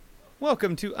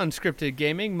Welcome to Unscripted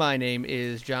Gaming. My name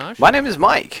is Josh. My name is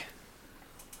Mike.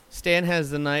 Stan has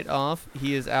the night off.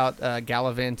 He is out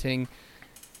gallivanting.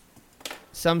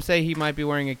 Some say he might be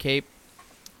wearing a cape.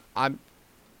 I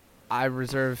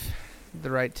reserve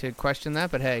the right to question that,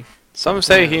 but hey. Some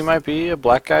say he might be a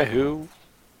black guy who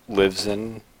lives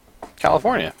in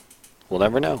California. We'll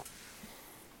never know.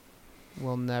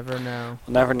 We'll never know.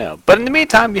 We'll never know. But in the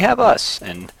meantime, you have us,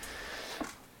 and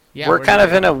we're kind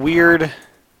of in a weird...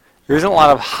 There isn't a lot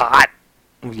of hot...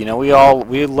 You know,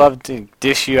 we love to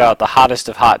dish you out the hottest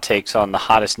of hot takes on the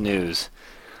hottest news.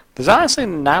 There's honestly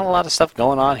not a lot of stuff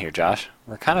going on here, Josh.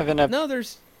 We're kind of in a... No,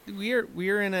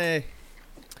 we're in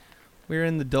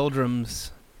the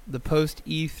doldrums. The post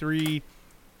E3,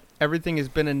 everything has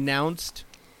been announced.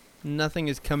 Nothing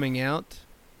is coming out.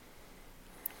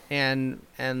 And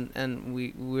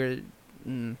we're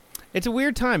it's a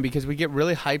weird time because we get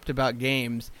really hyped about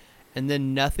games and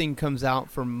then nothing comes out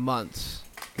for months.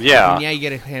 Yeah. And yeah, you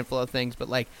get a handful of things, but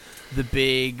like the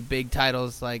big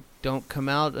titles like don't come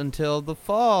out until the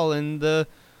fall and the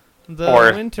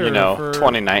winter, or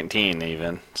 2019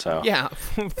 even. So yeah,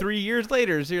 3 years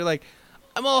later, so you're like,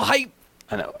 I'm all hype.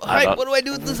 I know. Hype. What do I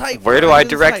do with this hype? Where do I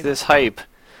direct this hype?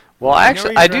 Well, I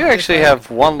do actually have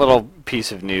one little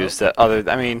piece of news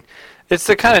it's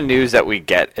the kind of news that we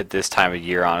get at this time of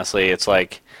year, honestly. It's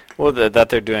like, that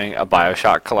they're doing a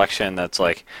BioShock collection that's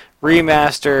like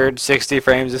remastered, 60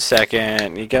 frames a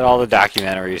second. You get all the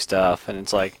documentary stuff, and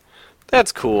it's like,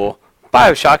 that's cool.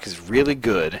 BioShock is really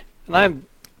good.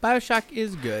 BioShock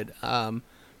is good.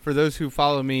 For those who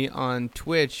follow me on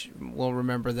Twitch will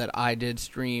remember that I did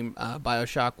stream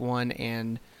BioShock 1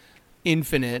 and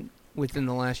Infinite within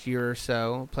the last year or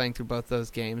so, playing through both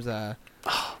those games. Oh,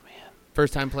 man.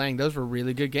 First time playing. Those were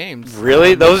really good games.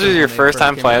 Really? Those are your first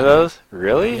time playing those?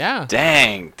 Really? Yeah.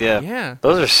 Dang. Yeah.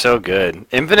 Those are so good.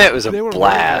 Infinite was a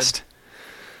blast.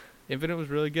 Really Infinite was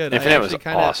really good. Infinite was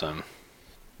awesome.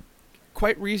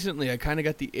 Quite recently, I kind of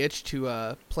got the itch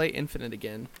to play Infinite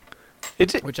again.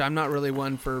 Which I'm not really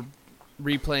one for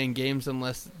replaying games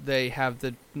unless they have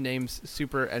the names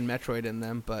Super and Metroid in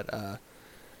them. But,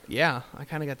 yeah, I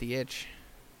kind of got the itch.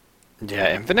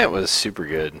 Yeah, Infinite was super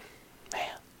good. Man.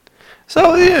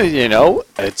 So,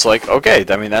 it's like, okay,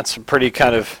 that's a pretty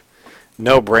kind of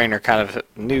no-brainer kind of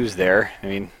news there. I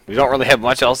mean, we don't really have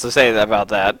much else to say about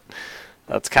that.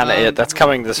 That's kind of it. That's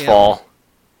coming this fall,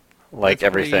 like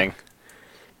everything.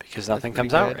 Because nothing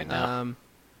comes out right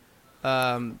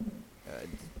now.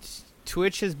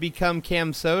 Twitch has become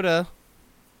Cam Soda.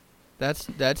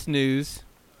 That's news.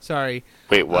 Sorry.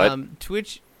 Wait, what?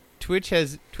 Twitch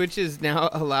is now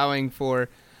allowing for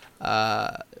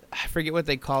I forget what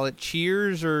they call it,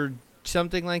 cheers or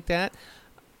something like that.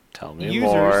 Tell me Users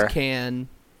more. Users can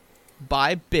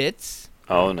buy bits.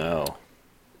 Oh no.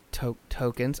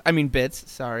 Tokens. I mean bits.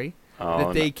 Sorry.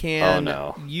 That they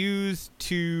can use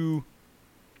to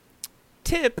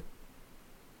tip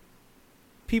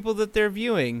people that they're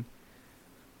viewing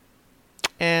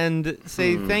and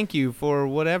say thank you for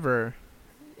whatever.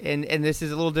 And this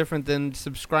is a little different than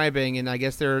subscribing, and I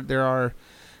guess there are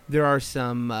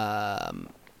some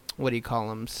what do you call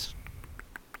them,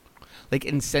 like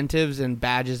incentives and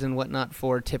badges and whatnot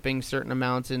for tipping certain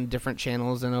amounts in different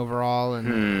channels and overall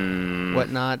and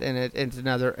whatnot, and it's an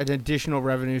additional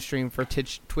revenue stream for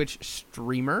Twitch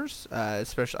streamers,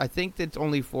 especially. I think it's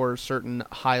only for certain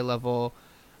high level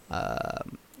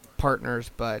partners,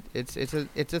 but it's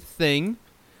a thing.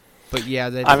 But yeah,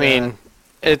 that's,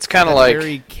 it's kind of like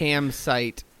very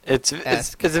campsite. It's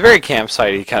a very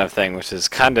campsite-y kind of thing, which is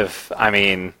kind of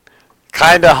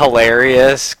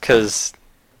hilarious because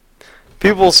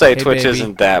people say Twitch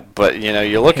isn't that, but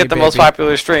you look at the most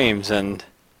popular streams and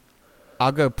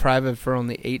I'll go private for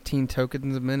only 18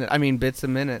 tokens a minute. I mean bits a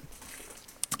minute.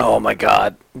 Oh my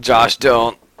God, Josh,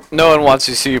 don't! No one wants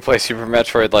to see you play Super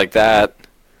Metroid like that.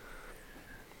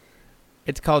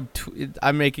 It's called.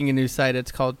 I'm making a new site.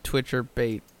 It's called Twitcher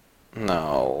Bait.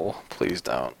 No, please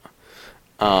don't.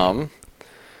 What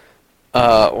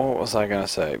was I gonna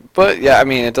say? But yeah,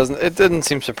 it didn't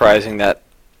seem surprising that,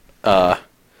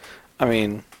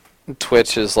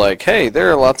 Twitch is like, hey,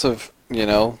 there are lots of,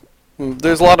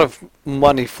 there's a lot of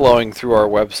money flowing through our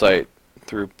website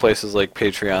through places like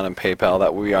Patreon and PayPal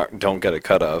that we don't get a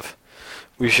cut of.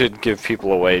 We should give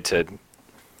people a way to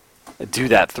do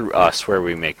that through us where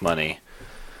we make money.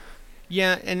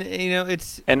 Yeah, and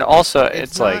it's... And also,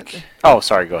 it's like... Oh,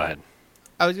 sorry, go ahead.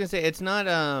 I was going to say, it's not...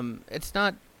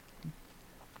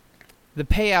 The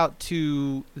payout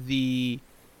to the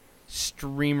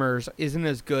streamers isn't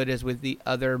as good as with the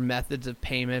other methods of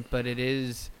payment, but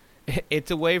it's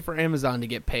a way for Amazon to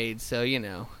get paid, so,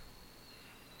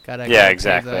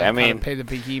 Exactly. I mean, pay the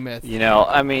behemoth.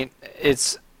 I mean,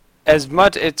 it's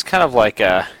kind of like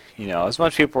as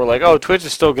much people were like, oh, Twitch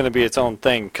is still going to be its own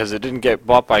thing because it didn't get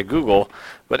bought by Google,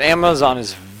 but Amazon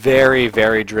is very,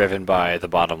 very driven by the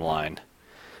bottom line.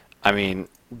 I mean,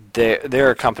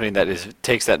 they're a company that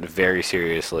takes that very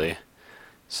seriously.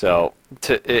 So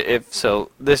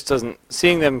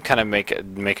seeing them kind of make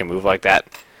a move like that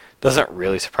doesn't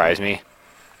really surprise me.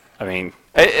 I mean,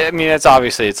 it's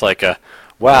obviously it's like a,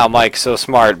 wow, Mike's so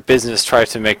smart. Business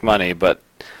tries to make money, but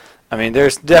I mean,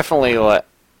 it's definitely like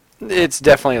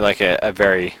a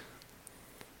very,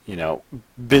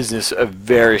 a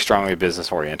very strongly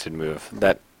business-oriented move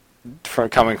that,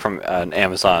 coming from an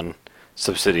Amazon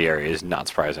subsidiary, is not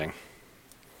surprising.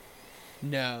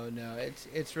 No,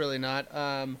 it's really not.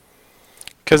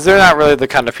 Because they're not really the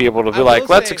kind of people to be like,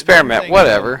 let's experiment,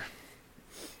 whatever.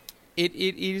 It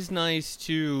is nice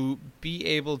to be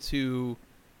able to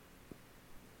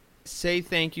say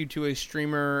thank you to a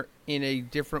streamer in a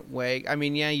different way. I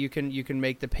mean, yeah, you can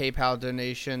make the PayPal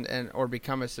donation or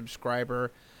become a subscriber,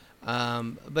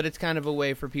 but it's kind of a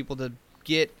way for people to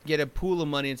get a pool of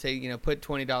money and say, put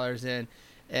 $20 in.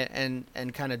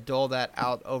 And kind of dole that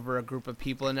out over a group of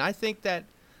people, and I think that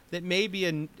may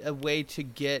be a way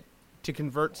to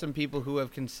convert some people who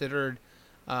have considered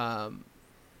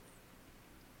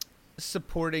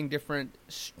supporting different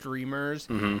streamers,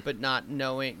 but not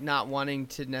wanting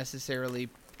to necessarily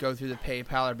go through the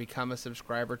PayPal or become a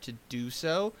subscriber to do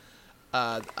so.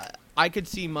 I could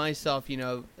see myself,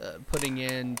 putting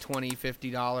in $20,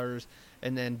 $50.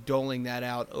 And then doling that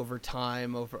out over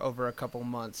time, over a couple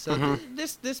months. So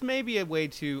this may be a way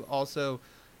to also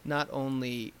not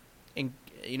only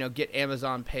get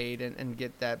Amazon paid and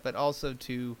get that, but also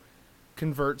to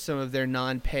convert some of their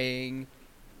non-paying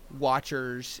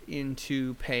watchers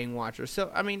into paying watchers.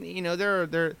 So I mean,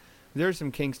 there are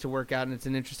some kinks to work out, and it's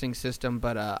an interesting system.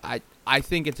 But I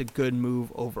think it's a good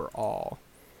move overall.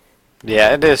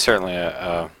 Yeah, it is certainly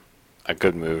a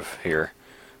good move here.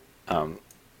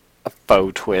 A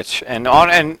faux Twitch and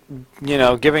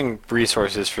giving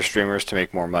resources for streamers to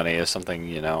make more money is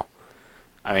something,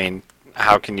 I mean,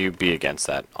 how can you be against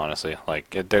that, honestly?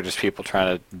 Like, they're just people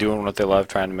doing what they love,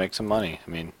 trying to make some money. I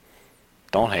mean,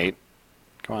 don't hate.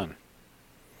 Come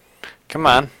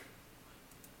on.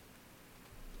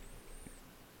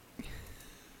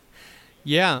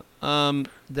 Yeah,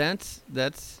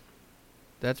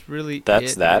 that's really it.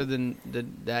 That. Other than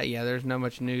that, yeah, there's not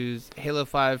much news. Halo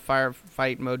 5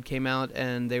 Firefight mode came out,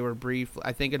 and they were brief.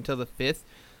 I think until the 5th,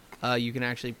 you can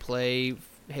actually play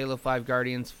Halo 5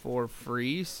 Guardians for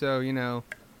free. So,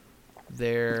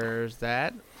 there's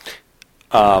that.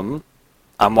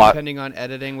 Depending on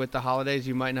editing with the holidays,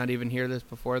 you might not even hear this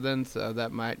before then, so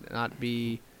that might not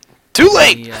be too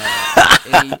late.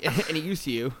 Any use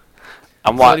to you.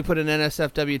 Somebody put an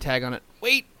NSFW tag on it.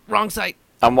 Wait, wrong site.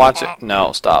 I'm watching.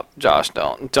 No, stop, Josh.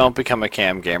 Don't become a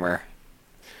cam gamer.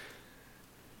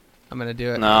 I'm gonna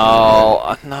do it.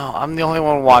 No, I'm the only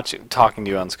one talking to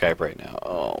you on Skype right now.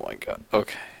 Oh my god.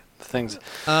 Okay,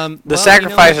 the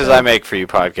sacrifices I make for you,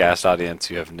 podcast audience,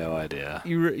 you have no idea.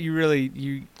 You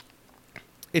really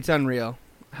it's unreal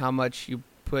how much you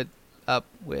put up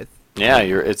with. Yeah,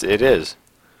 it is.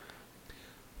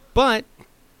 But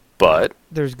But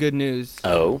there's good news.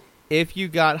 Oh. If you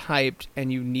got hyped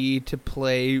and you need to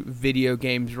play video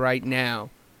games right now,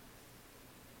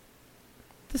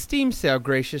 the Steam sale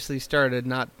graciously started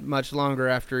not much longer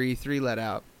after E3 let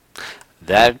out.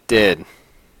 That it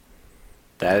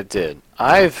did.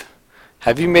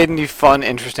 Have you made any fun,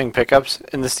 interesting pickups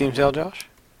in the Steam sale, Josh?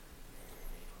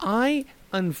 I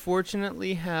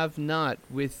unfortunately have not.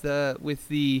 With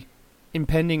the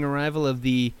impending arrival of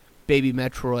the baby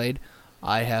Metroid,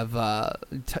 I have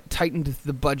tightened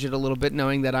the budget a little bit,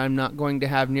 knowing that I'm not going to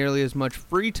have nearly as much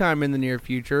free time in the near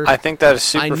future. I think that is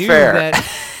super fair.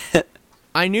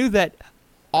 I knew that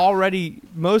already.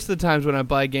 Most of the times when I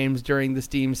buy games during the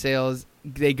Steam sales,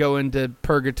 they go into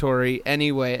purgatory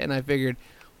anyway, and I figured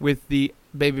with the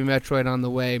baby Metroid on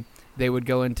the way, they would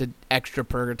go into extra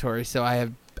purgatory. So I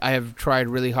have tried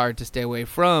really hard to stay away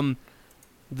from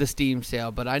the Steam sale,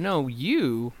 but I know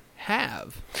you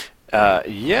have.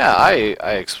 Yeah,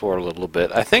 I explored a little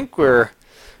bit. I think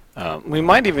we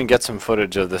might even get some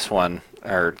footage of this one,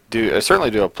 or certainly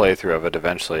do a playthrough of it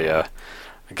eventually.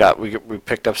 We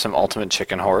picked up some Ultimate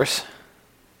Chicken Horse,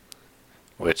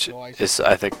 which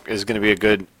I think is going to be a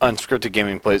good unscripted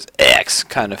gaming plays X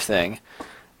kind of thing.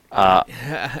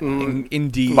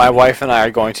 Indeed. My wife and I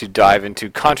are going to dive into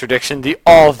Contradiction, the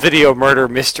all-video murder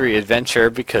mystery adventure,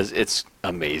 because it's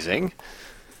amazing.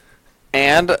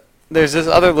 And there's this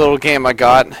other little game I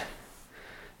got.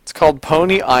 It's called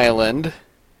Pony Island,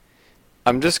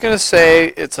 I'm just gonna say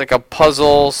it's like a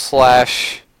puzzle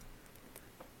slash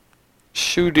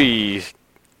shoot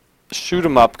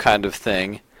 'em up kind of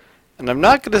thing, and I'm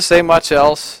not gonna say much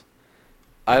else.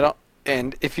 I don't.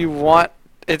 And if you want,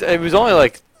 it was only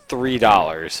like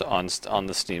 $3 on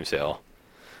the Steam sale.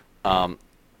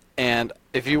 And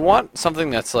if you want something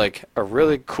that's like a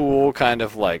really cool kind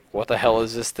of like what the hell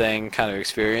is this thing kind of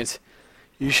experience,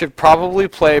 you should probably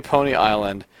play Pony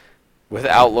Island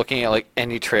without looking at like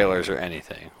any trailers or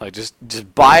anything. Like just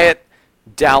buy it,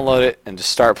 download it, and just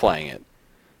start playing it,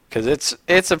 because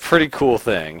it's a pretty cool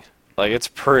thing. Like it's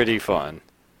pretty fun.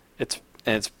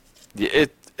 That's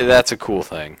a cool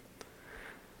thing.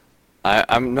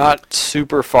 I'm not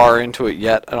super far into it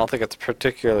yet. I don't think it's a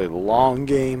particularly long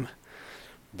game,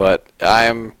 but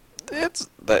I can't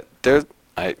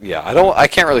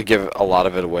really give a lot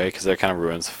of it away because that kind of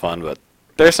ruins the fun. But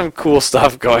there's some cool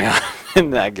stuff going on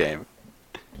in that game.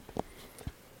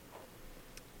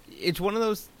 It's one of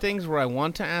those things where I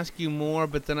want to ask you more,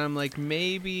 but then I'm like,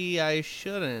 maybe I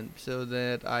shouldn't, so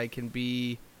that I can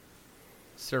be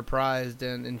surprised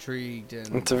and intrigued.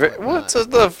 And it's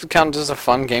counts as a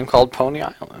fun game called Pony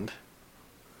Island.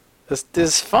 This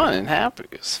is fun and happy.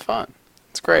 It's fun.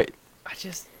 It's great.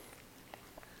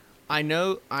 I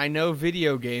know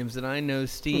video games, and I know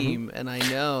Steam, and I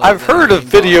know. I've heard of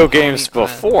video games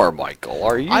before, Michael.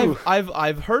 Are you?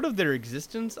 I've heard of their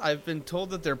existence. I've been told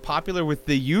that they're popular with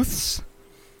the youths,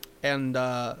 and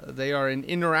they are an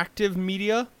interactive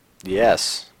media.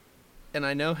 Yes. And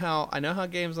I know how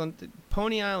games on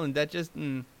Pony Island, that just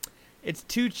it's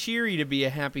too cheery to be a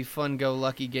happy,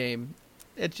 fun-go-lucky game.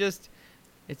 It's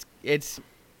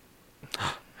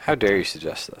How dare you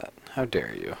suggest that? How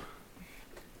dare you?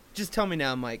 Just tell me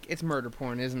now, Mike. It's murder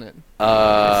porn, isn't it?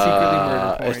 It's secretly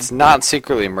murder porn. It's not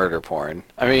secretly murder porn.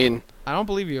 I mean, I don't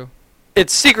believe you.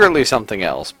 It's secretly something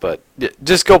else, but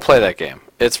just go play that game.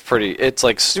 It's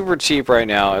like super cheap right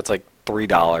now. It's like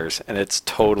 $3, and it's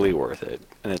totally worth it,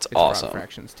 and it's awesome. It's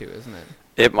fractions too, isn't it?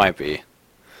 It might be.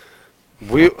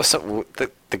 That's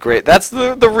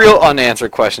the real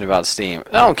unanswered question about Steam.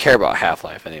 I don't care about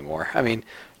Half-Life anymore. I mean,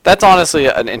 that's honestly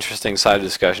an interesting side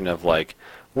discussion of like,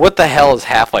 what the hell is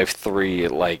Half-Life 3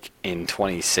 like in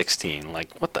 2016?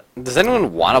 Like, does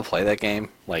anyone want to play that game?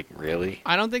 Like, really?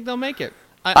 I don't think they'll make it.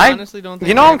 I honestly don't think.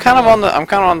 You know, I'm kind of on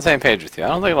the same page with you. I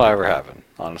don't think it'll ever happen,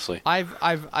 honestly.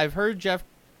 I've heard Jeff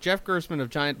Gersman of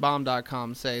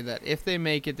GiantBomb.com say that if they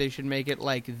make it, they should make it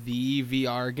like the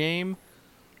VR game.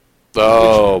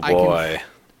 Oh boy.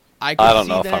 I don't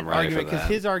know if I'm ready for that. Because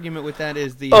his argument with that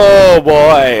is the. Oh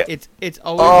boy. It's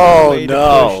always a way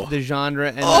to push the genre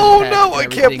and I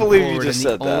can't believe you just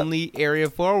said that. The only area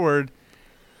forward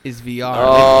is VR.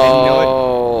 Oh. And you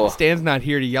know what? Stan's not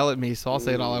here to yell at me, so I'll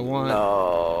say it all I want.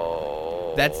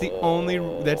 No. That's the only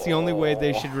way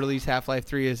they should release Half-Life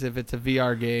 3 is if it's a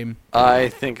VR game. I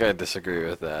think I disagree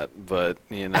with that, but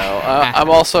I'm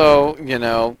also, Can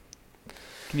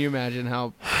you imagine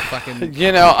how fucking...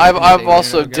 I've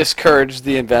also discouraged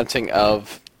the inventing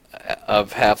of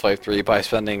Half-Life 3 by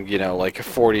spending, like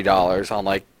 $40 on,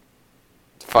 like,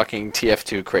 fucking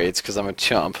TF2 crates because I'm a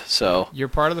chump, so... You're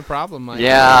part of the problem, Mike.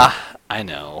 Yeah, I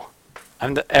know.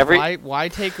 Why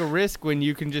take a risk when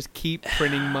you can just keep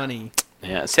printing money?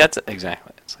 Yeah, see, that's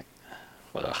exactly... It's like...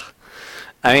 Ugh.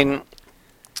 I mean...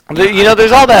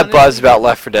 there's all that buzz about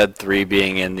Left 4 Dead 3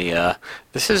 being in the,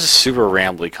 this is a super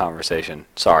rambly conversation.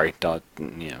 Sorry, don't,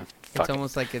 It's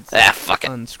almost like it's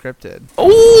unscripted.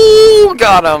 Oh,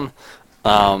 got him!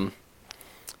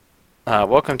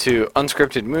 Welcome to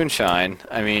Unscripted Moonshine.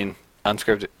 I mean,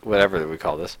 unscripted, whatever we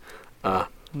call this.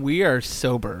 We are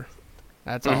sober.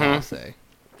 That's all I'll say.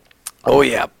 Oh,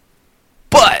 yeah.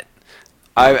 But,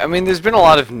 I mean, there's been a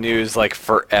lot of news, like,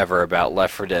 forever about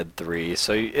Left 4 Dead 3,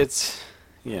 so it's...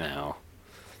 I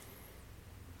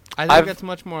think that's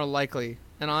much more likely.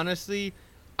 And honestly,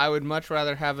 I would much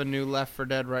rather have a new Left 4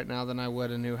 Dead right now than I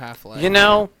would a new Half-Life.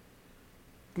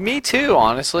 Me too,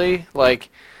 honestly. Like,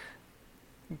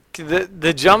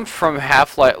 the jump from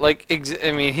Half-Life, like,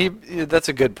 that's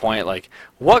a good point. Like,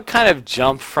 what kind of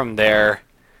jump from there,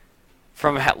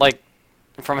 from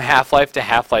Half-Life to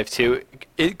Half-Life 2,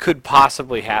 it could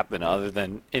possibly happen other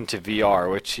than into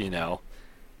VR, which,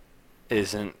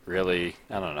 isn't really,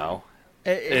 I don't know.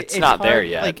 It's not hard, there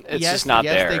yet. Like, it's just not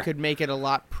there. Yes, they could make it a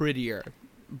lot prettier,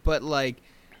 but like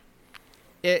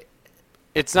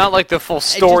it's not like the full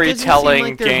storytelling,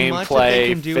 like gameplay, much that they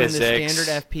can do physics.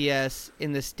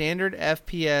 In the standard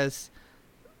FPS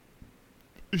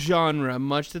genre,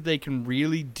 much that they can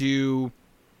really do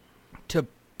to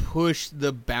push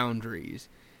the boundaries.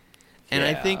 And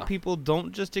I think people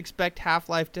don't just expect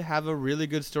Half-Life to have a really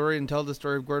good story and tell the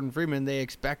story of Gordon Freeman. They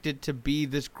expect it to be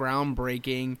this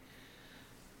groundbreaking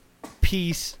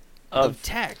piece of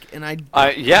tech. And I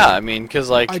mean, because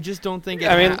like I just don't think.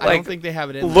 I don't think they have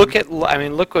it in. Look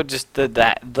what just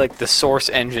the Source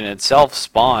engine itself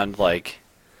spawned. Like,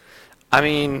 I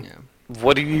mean,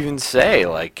 what do you even say?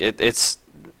 Like, it's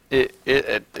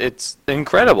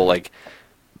incredible. Like,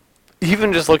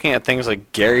 even just looking at things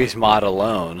like Gary's mod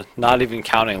alone, not even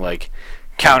counting like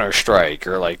Counter-Strike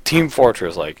or like Team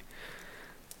Fortress, like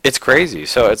it's crazy.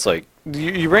 So it's like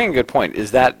you bring a good point.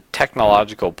 Is that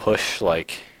technological push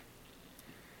like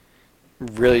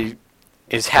really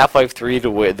is Half-Life 3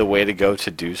 the way to go to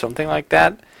do something like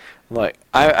that? Like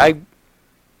I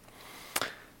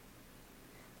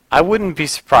wouldn't be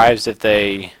surprised if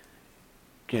they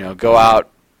go out,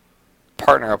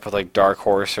 partner up with like Dark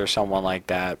Horse or someone like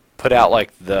that, put out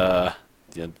like the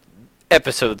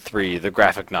episode 3, the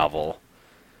graphic novel,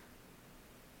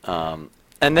 and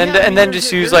then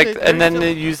just use like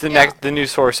they use the new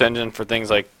Source engine for things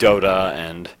like Dota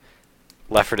and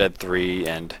Left 4 Dead 3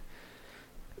 and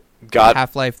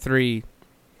Half-Life 3,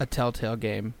 a Telltale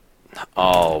game.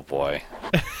 Oh boy.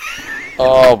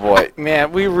 Oh boy,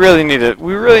 man, we really need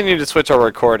to switch our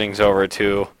recordings over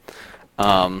to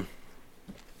our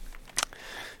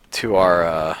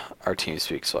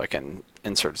TeamSpeak so I can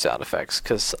insert sound effects,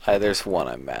 because there's one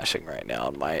I'm mashing right now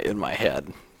in my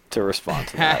head to respond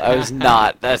to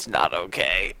that. That's not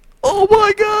okay. Oh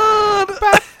my god.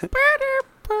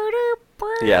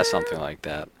 Yeah, something like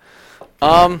that.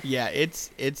 Yeah,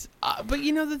 it's but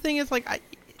the thing is, like,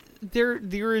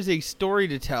 there is a story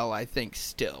to tell, I think,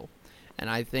 still. And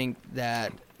I think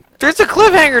that there's a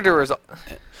cliffhanger to resolve.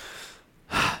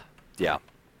 Yeah.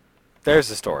 There's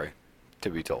a story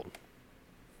to be told.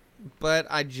 But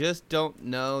I just don't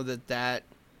know that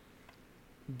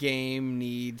game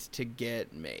needs to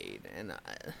get made. And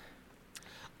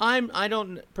I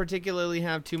don't particularly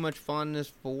have too much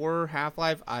fondness for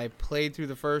Half-Life. I played through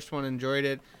the first one, enjoyed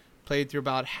it. Played through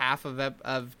about half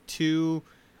of 2.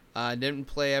 Didn't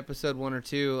play episode 1 or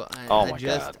 2.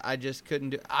 God. I just couldn't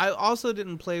do. I also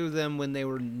didn't play with them when they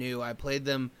were new. I played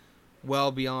them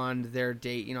well beyond their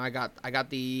date. I got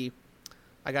the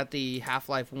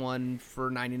Half-Life 1 for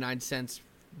 99 cents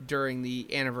during the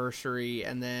anniversary,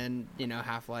 and then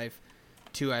Half-Life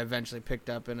 2 I eventually picked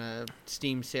up in a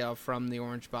Steam sale from the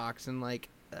Orange Box, and like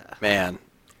man,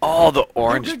 all the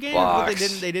Orange games, Box.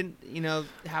 But they didn't.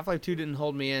 Half-Life 2 didn't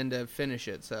hold me in to finish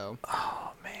it. So.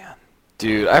 Oh man.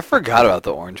 Dude, I forgot about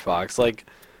the Orange Box. Like,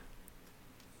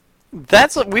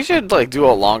 we should like do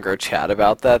a longer chat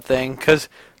about that thing, because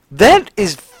that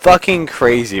is fucking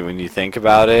crazy when you think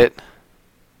about it.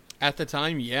 At the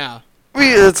time, yeah. I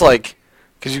mean, it's like,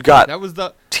 because you got that was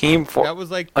the Team for that was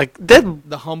like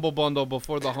the Humble Bundle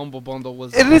before the Humble Bundle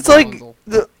was. And it's like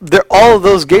all of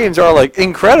those games are like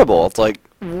incredible. It's like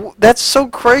that's so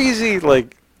crazy.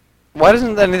 Like, why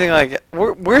doesn't anything like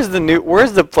where's the new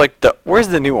Orange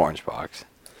Box?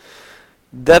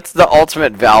 That's the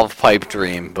ultimate Valve pipe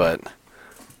dream, but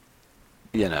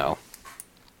you know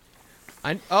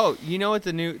what,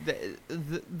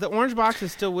 the Orange Box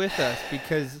is still with us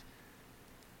because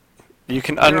you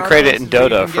can uncrate it in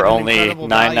Dota for only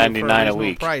 $9.99 a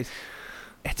week. Price.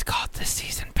 It's called the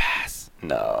Season Pass.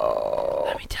 No.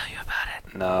 Let me tell you about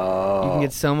it. No. You can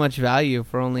get so much value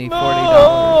for only $40.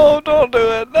 No, don't do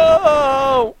it.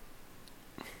 No.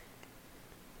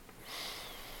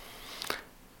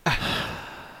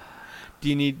 Do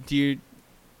you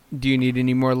need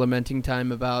any more lamenting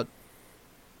time about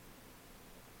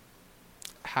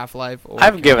Half-Life?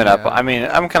 I've given up. I mean,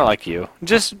 I'm kind of like you.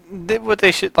 Just what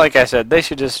they should, like I said, they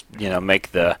should just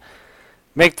make the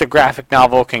graphic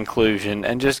novel conclusion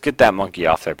and just get that monkey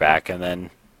off their back, and then,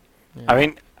 yeah. I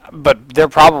mean, but they're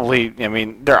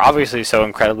obviously so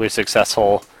incredibly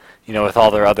successful, with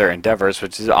all their other endeavors,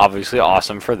 which is obviously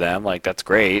awesome for them. Like, that's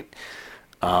great.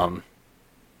 So,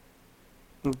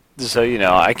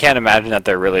 I can't imagine that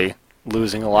they're really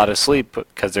losing a lot of sleep,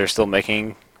 because they're still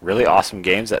making really awesome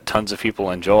games that tons of people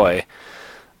enjoy,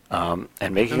 and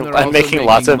making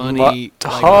lots of money,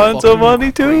 tons of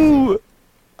money too.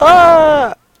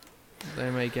 Ah,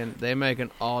 they're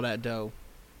making all that dough.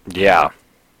 Yeah,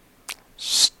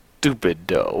 stupid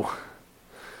dough.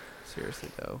 Seriously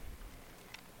though.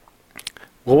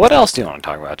 Well, what else do you want to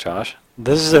talk about, Josh?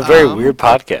 This is a very weird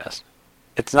podcast.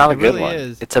 It's not a good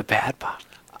one. It's a bad podcast.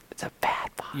 It's a bad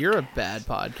podcast. You're a bad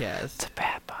podcast. It's a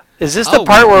bad podcast. Is this the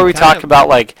part where we talk about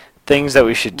like things that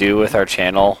we should do with our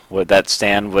channel that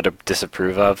Stan would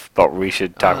disapprove of, but we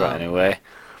should talk about anyway?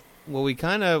 Well, we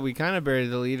kind of buried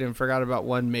the lead and forgot about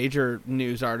one major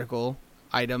news article.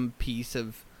 item piece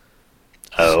of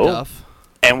Oh. stuff.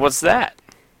 And what's that?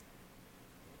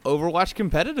 Overwatch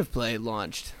competitive play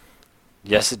launched.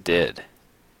 Yes, it did.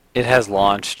 It has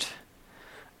launched.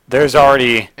 There's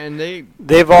already... And they've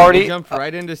they already... jumped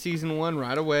right into Season 1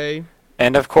 right away.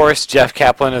 And, of course, Jeff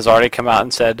Kaplan has already come out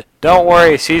and said, don't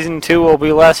worry, Season 2 will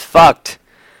be less fucked.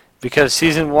 Because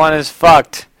Season 1 is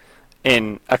fucked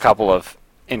in a couple of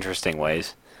interesting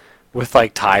ways. With,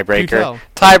 like,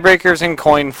 tiebreakers and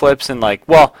coin flips and, like,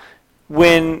 well,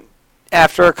 when...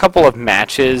 After a couple of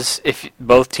matches, if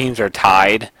both teams are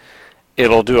tied,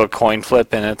 it'll do a coin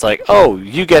flip, and it's like, oh,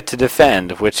 you get to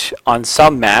defend, which on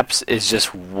some maps is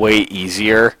just way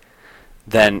easier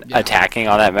than attacking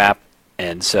on that map.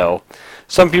 And so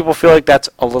some people feel like that's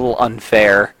a little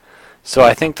unfair. So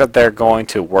I think that they're going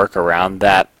to work around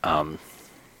that.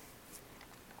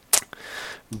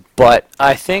 But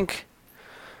I think...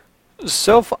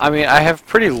 I have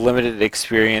pretty limited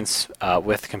experience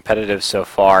with competitive so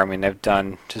far. I mean, I've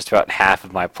done just about half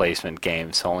of my placement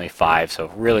games, so only 5,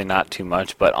 so really not too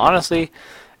much. But honestly,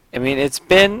 I mean, it's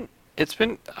been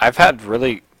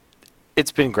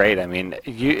great. I mean,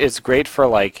 it's great for,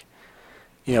 like,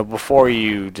 before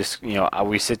you just,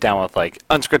 we sit down with, like,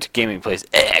 Unscripted Gaming plays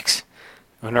X,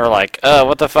 and we're like,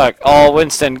 what the fuck, all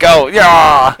Winston, go,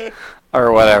 yeah,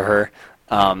 or whatever.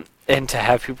 And to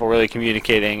have people really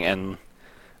communicating and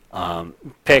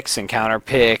picks and counter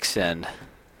picks and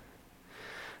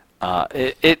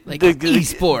esports.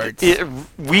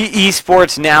 We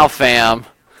esports now, fam.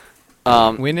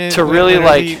 When are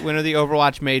the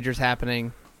Overwatch majors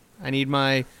happening? I need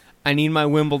my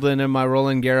Wimbledon and my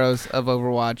Roland Garros of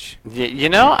Overwatch.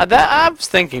 I was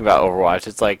thinking about Overwatch.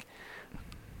 It's like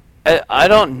I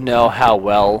don't know how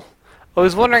well. I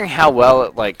was wondering how well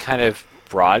it like kind of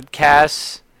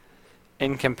broadcasts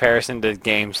in comparison to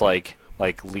games like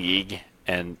League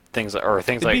and things like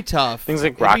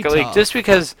Rocket League, just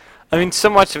because I mean so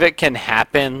much of it can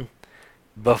happen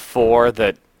before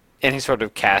any sort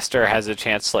of caster has a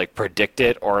chance to like predict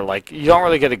it, or like you don't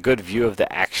really get a good view of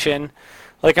the action.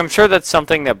 Like I'm sure that's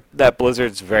something that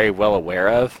Blizzard's very well aware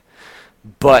of,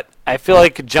 but I feel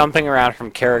like jumping around from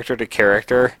character to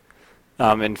character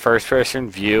in first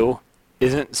person view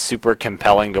isn't super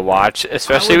compelling to watch,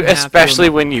 especially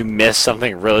when you miss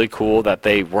something really cool that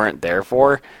they weren't there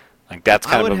for. Like that's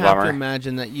kind of a bummer. I would have to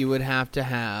imagine that you would have to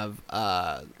have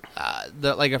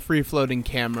like a free floating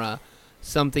camera,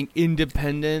 something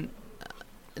independent,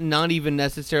 not even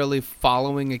necessarily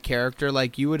following a character.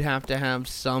 Like you would have to have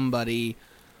somebody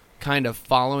kind of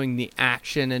following the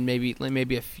action, and maybe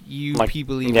a few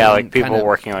people even people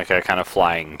working like a kind of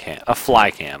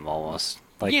fly cam almost.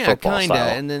 Like football kinda,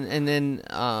 style. and then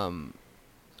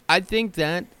I think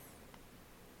that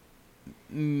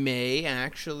may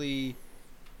actually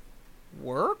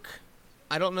work.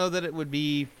 I don't know that it would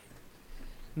be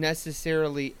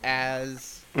necessarily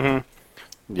as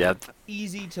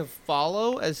easy to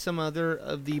follow as some other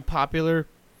of the popular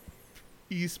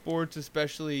esports,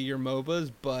 especially your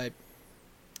MOBAs, but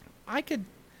I could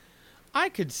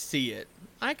see it.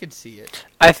 I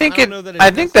think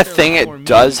the thing it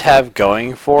does have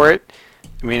going for it,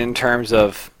 I mean, in terms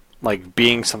of like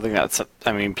being something that's,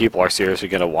 I mean, people are seriously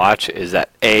going to watch, is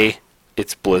that A,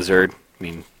 it's Blizzard. I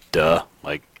mean, duh.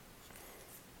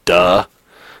 The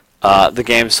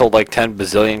game sold like 10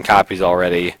 bazillion copies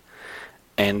already.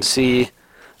 And C,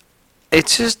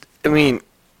 it's just, I mean,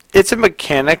 it's a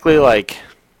mechanically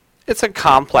it's a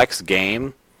complex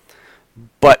game,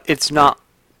 but it's not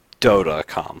Dota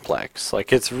complex.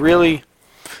 Like I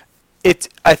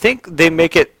think they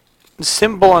make it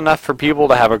simple enough for people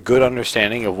to have a good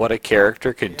understanding of what a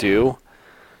character could do,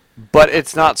 but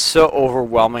it's not so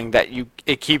overwhelming that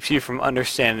it keeps you from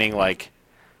understanding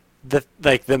the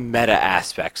meta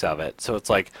aspects of it. So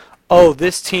it's like, oh,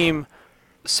 this team,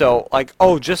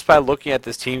 just by looking at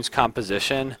this team's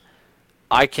composition,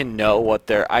 I know what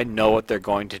they're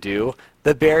going to do.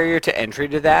 The barrier to entry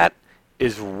to that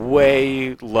is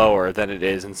way lower than it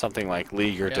is in something like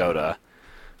League or Dota.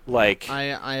 Like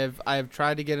I have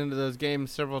tried to get into those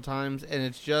games several times, and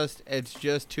it's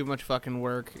just too much fucking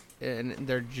work, and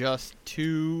they're just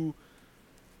too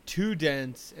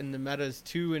dense, and the meta's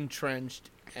too entrenched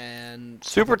and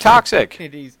super toxic.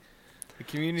 The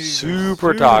communities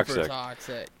super toxic.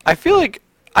 I feel like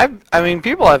I mean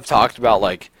people have talked about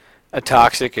like a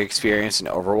toxic experience in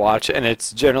Overwatch, and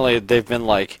it's generally they've been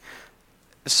like,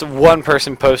 so one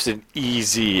person posted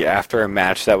easy after a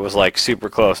match that was like super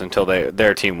close until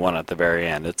their team won at the very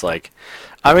end. It's like,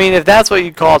 I mean, if that's what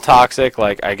you call toxic,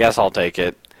 like I guess I'll take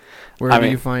it. Where do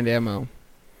you find ammo?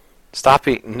 Stop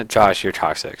eating, Josh. You're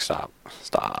toxic. Stop.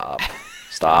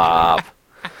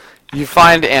 You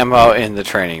find ammo in the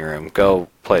training room. Go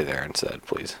play there instead,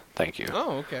 please. Thank you.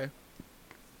 Oh, okay.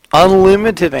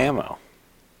 Unlimited ammo.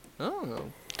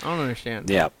 Oh, I don't understand.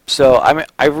 Yeah. So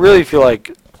I really feel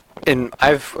like,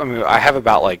 I have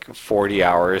about like 40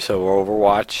 hours of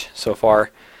Overwatch so far,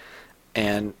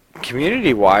 and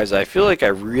community-wise, I feel like I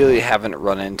really haven't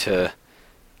run into,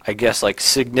 I guess, like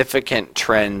significant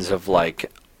trends of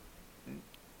like,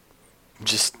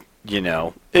 just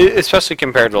especially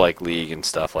compared to like League and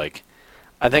stuff. Like,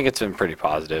 I think it's been pretty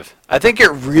positive. I think it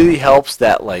really helps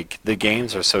that like the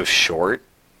games are so short.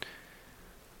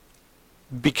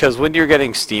 Because when you're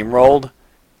getting steamrolled,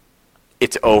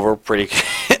 it's over pretty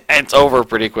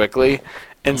quickly.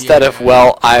 Instead of,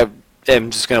 I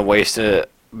am just going to waste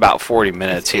about 40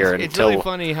 minutes here it's until... It's really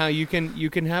funny how you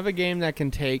can have a game that can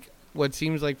take what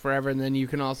seems like forever, and then you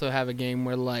can also have a game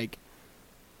where, like,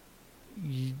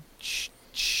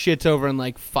 shit's over in,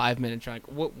 like, 5 minutes. You're like,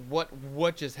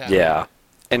 what just happened? Yeah.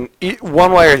 And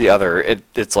one way or the other,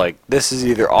 it's like, this is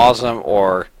either awesome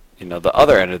or... the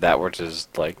other end of that, which is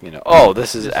like, oh,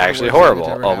 this is actually horrible.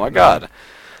 Oh my god.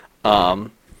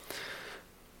 But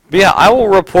yeah, I will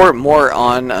report more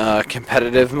on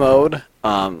competitive mode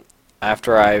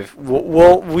after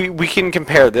we can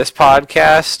compare this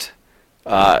podcast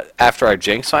after I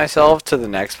jinx myself to the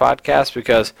next podcast,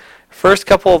 because first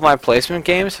couple of my placement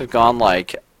games have gone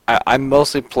like I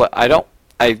mostly play.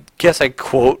 I guess I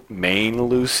quote main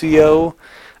Lucio.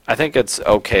 I think it's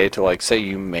okay to like say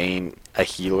you main a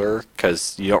healer,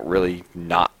 because you don't really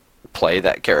not play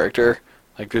that character.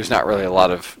 Like, there's not really a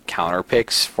lot of counter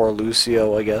picks for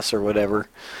Lucio, I guess, or whatever.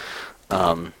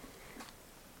 But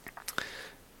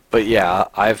yeah,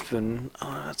 it's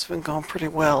been going pretty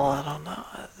well. I don't know.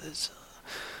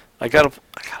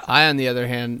 I, on the other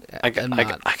hand, am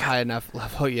not high enough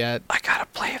level yet. I gotta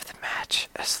play of the match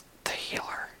as the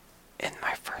healer in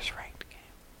my first ranked game.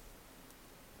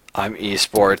 I'm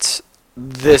esports.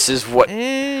 This is what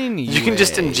anyway, you can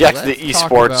just inject the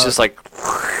esports, just like,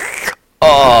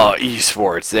 oh,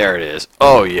 esports, there it is.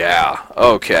 Oh yeah,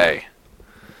 okay,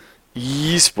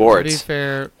 esports. To be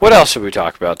fair, what else should we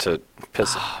talk about to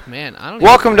piss? Oh man, I don't.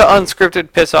 Welcome to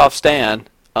Unscripted Piss Off Stan.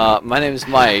 My name is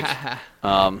Mike.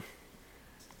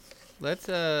 Let's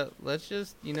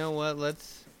just, you know what?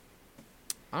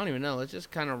 I don't even know. Let's just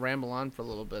kind of ramble on for a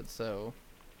little bit. So.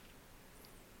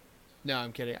 No,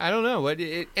 I'm kidding. I don't know.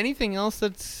 Anything else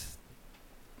that's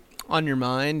on your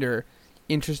mind or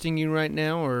interesting you right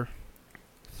now, or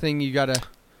thing you gotta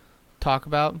talk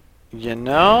about?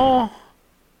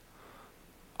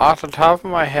 Off the top of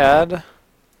my head,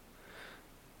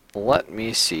 let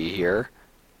me see here.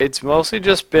 It's mostly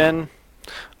just been,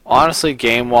 honestly,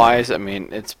 game-wise, I mean,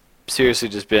 it's seriously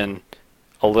just been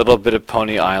a little bit of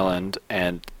Pony Island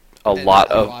and a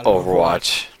lot of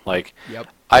Overwatch. Like, yep.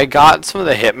 I got some of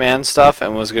the Hitman stuff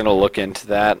and was going to look into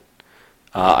that.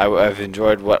 I've really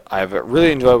enjoyed what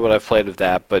I've played with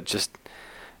that, but just,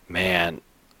 man,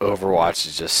 Overwatch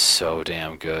is just so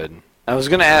damn good. I was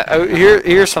going to add,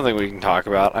 here's something we can talk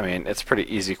about. I mean, it's a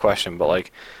pretty easy question, but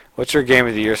like, what's your game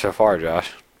of the year so far,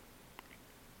 Josh?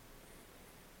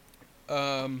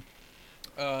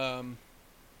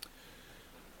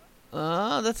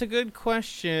 That's a good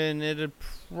question. It'd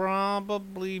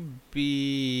probably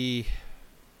be...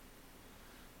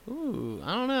 Ooh,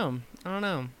 I don't know.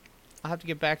 I'll have to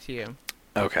get back to you.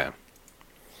 Okay.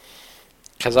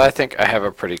 Because I think I have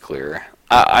a pretty clear...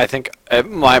 I think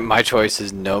my choice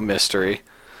is no mystery.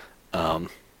 Yeah.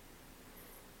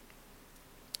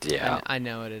 I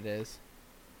know what it is.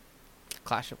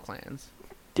 Clash of Clans.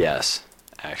 Yes,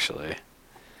 actually.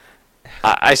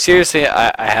 I seriously,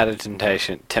 I had a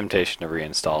temptation to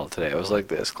reinstall it today. I was like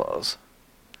this close.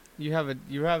 You have a.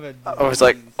 I was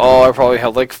like, oh, I probably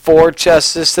have like 4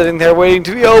 chests just sitting there waiting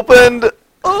to be opened.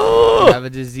 Oh. You have a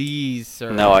disease,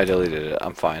 sir. No, I deleted it.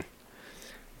 I'm fine.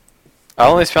 I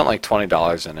only spent like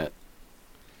 $20 in it.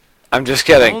 I'm just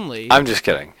kidding. I'm just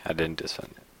kidding. I didn't just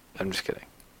spend it. I'm just kidding.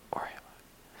 Or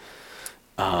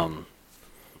am I?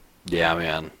 Yeah,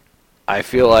 man. I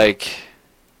feel like.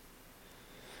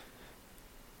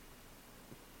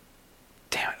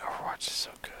 Damn it, Overwatch is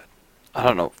so good. I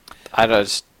don't know. I'm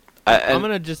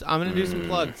gonna do some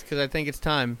plugs because I think it's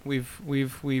time. We've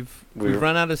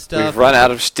run out of stuff. We've run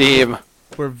out of steam.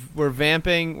 We're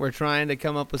vamping. We're trying to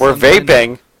come up with. We're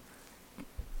vaping.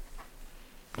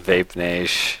 Vape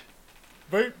Nash.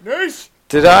 Vape Nash.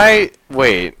 Did I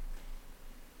wait?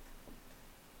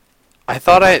 I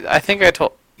think I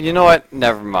told. You know what?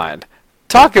 Never mind.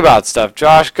 Talk about stuff,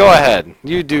 Josh. Go ahead.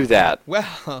 You do that.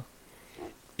 Well,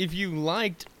 if you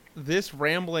liked this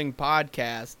rambling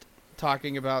podcast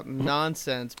talking about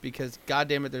nonsense because,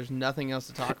 goddamn it, there's nothing else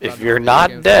to talk about. If you're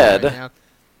not dead. Right now.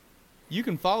 You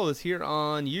can follow us here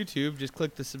on YouTube. Just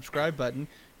click the subscribe button.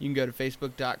 You can go to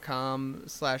facebook.com/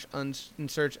 and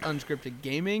search Unscripted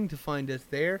Gaming to find us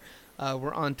there.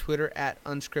 We're on Twitter at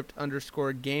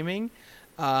unscript_gaming.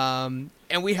 And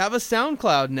we have a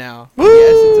SoundCloud now. Woo!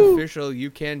 Yes, it's official. You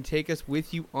can take us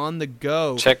with you on the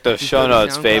go. Check those show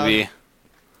notes, baby.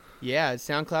 Yeah, it's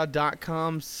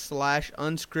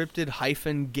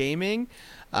soundcloud.com/unscripted-gaming.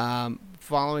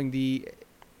 Following the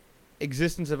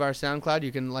existence of our SoundCloud,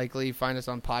 you can likely find us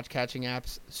on podcatching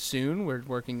apps soon. We're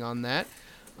working on that.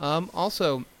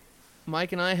 Also,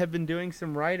 Mike and I have been doing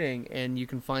some writing, and you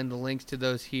can find the links to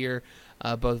those here.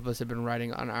 Both of us have been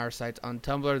writing on our sites on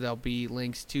Tumblr. There'll be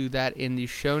links to that in the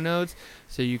show notes,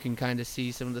 so you can kind of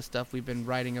see some of the stuff we've been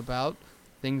writing about,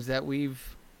 things that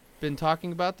we've been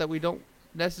talking about that we don't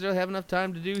necessarily have enough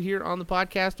time to do here on the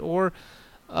podcast, or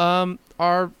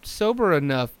are sober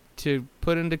enough to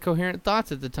put into coherent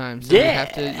thoughts at the time. So we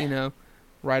have to,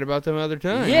 write about them other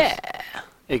times. Yeah,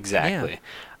 exactly. Yeah.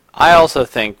 I also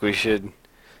think we should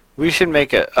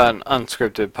make an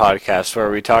unscripted podcast where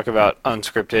we talk about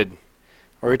unscripted,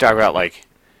 where we talk about, like,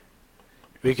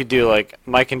 we could do, like,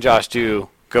 Mike and Josh go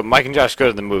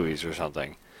to the movies or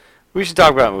something. We should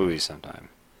talk about movies sometime.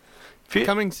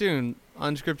 Coming soon,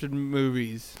 unscripted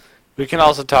movies. We can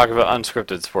also talk about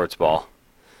unscripted sports ball.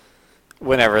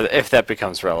 If that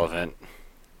becomes relevant.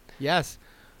 Yes.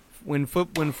 When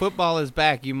football is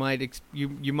back, you might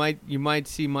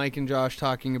see Mike and Josh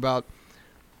talking about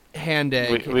hand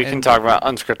egg. We can talk about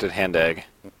unscripted hand egg.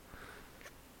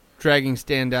 Dragging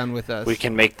Stan down with us. We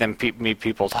can make them meet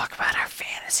people talk about our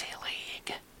fantasy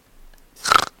league.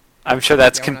 I'm sure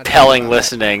that's compelling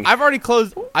listening. I've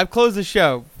closed the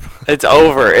show. It's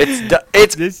over.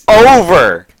 It's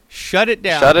over. Shut it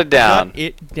down. Shut it down. Shut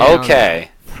it down.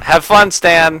 Okay. Have fun,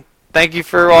 Stan. Thank you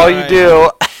for all you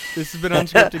do. This has been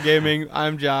Unscripted Gaming.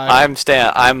 I'm Josh. I'm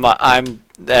Stan. I'm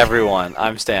everyone.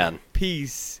 I'm Stan.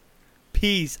 Peace.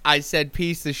 Peace. I said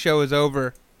peace. The show is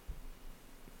over.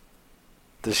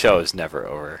 The show is never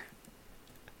over.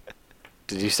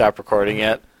 Did you stop recording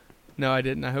yet? No, I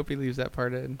didn't. I hope he leaves that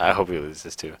part in. I hope he leaves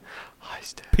this too. Hi,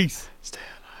 Stan. Peace. Stan.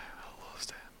 Hello,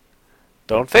 Stan.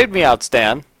 Don't fade me out,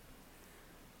 Stan.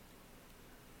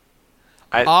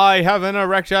 I have an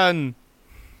erection.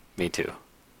 Me too.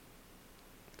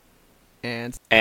 And